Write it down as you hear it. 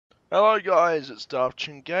Hello guys, it's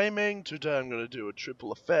stealthy Gaming. Today I'm going to do a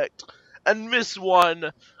triple effect, and this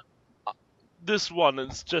one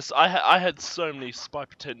is just, I had so many spy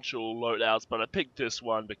potential loadouts, but I picked this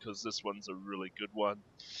one because this one's a really good one.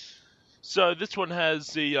 So this one has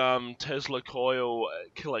the Tesla Coil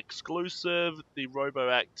Kill Exclusive, the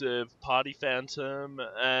Roboactive Party Phantom,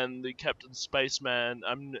 and the Captain Spaceman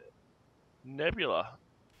Nebula.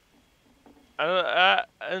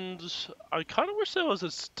 And I kind of wish there was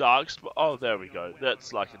a dark spot. Oh, there we go.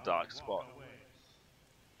 That's like a dark spot.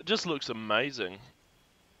 It just looks amazing.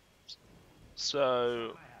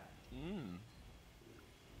 So,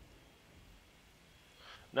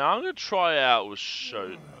 now I'm gonna try out with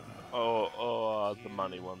the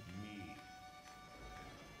money one.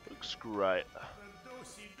 Looks great.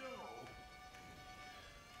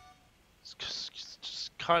 It's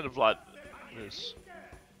just kind of like this.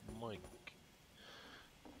 My.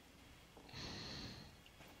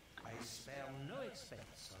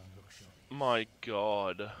 My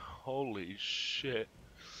God, holy shit.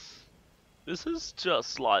 This is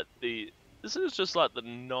just like the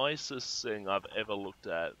nicest thing I've ever looked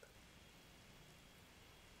at.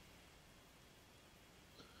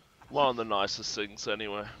 One of the nicest things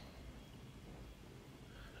anyway.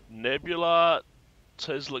 Nebula,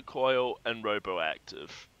 Tesla Coil, and Roboactive.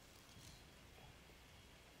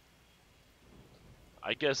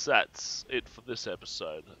 I guess that's it for this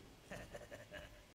episode.